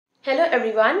Hello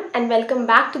everyone and welcome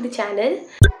back to the channel.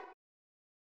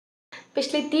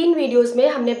 पिछले 3 videos में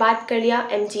हमने बात कर लिया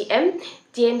MGM,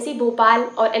 GMC भोपाल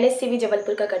और NSCB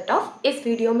जबलपुर का कट ऑफ। इस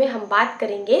वीडियो में हम बात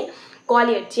करेंगे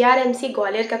ग्वालियर GRMC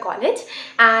ग्वालियर का college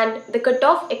and the cut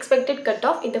off, expected cut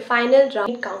off in the final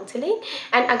round counselling.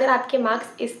 And अगर आपके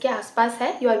मार्क्स इसके आसपास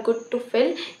है, you are good to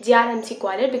fill GRMC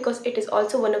Gwalior because it is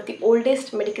also one of the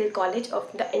oldest medical college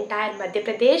of the entire Madhya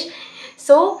Pradesh.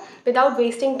 So without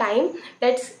wasting time,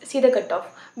 let's see the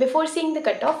cutoff. Before seeing the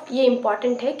cutoff, ये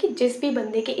important है कि जिस भी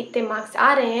बंदे के इतने marks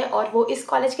आ रहे हैं और वो इस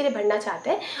कॉलेज के लिए भरना चाहते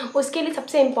हैं, उसके लिए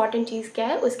सबसे इम्पॉर्टेंट चीज़ क्या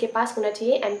है, उसके पास होना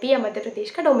चाहिए MP या मध्य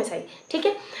प्रदेश का डोमिसाइल। ठीक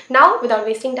है, now without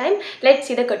wasting time let's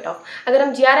see the cut off. अगर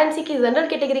हम GRMC की जनरल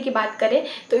कैटेगरी की बात करें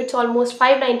तो इट्स ऑलमोस्ट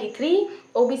 593,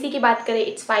 OBC की बात करें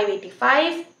इट्स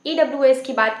 585, EWS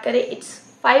की बात करें it's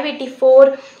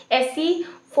 584, SC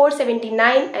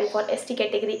 479 and for ST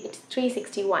category it's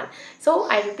 361. So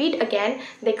I repeat again,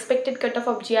 the expected cutoff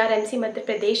of GRMC Madhya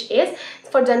Pradesh is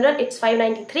for general it's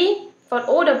 593, for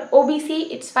OBC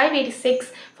it's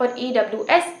 586, for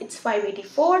EWS it's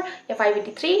 584 या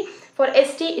 583, for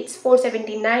ST it's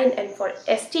 479 and for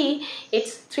ST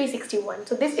it's 361.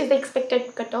 So this is the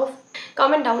expected cutoff.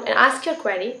 Comment down and ask your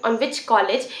query on which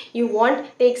college you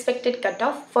want the expected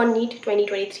cutoff for NEET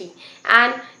 2023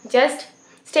 and just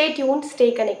stay tuned, stay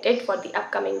connected for the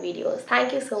upcoming videos.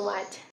 Thank you so much.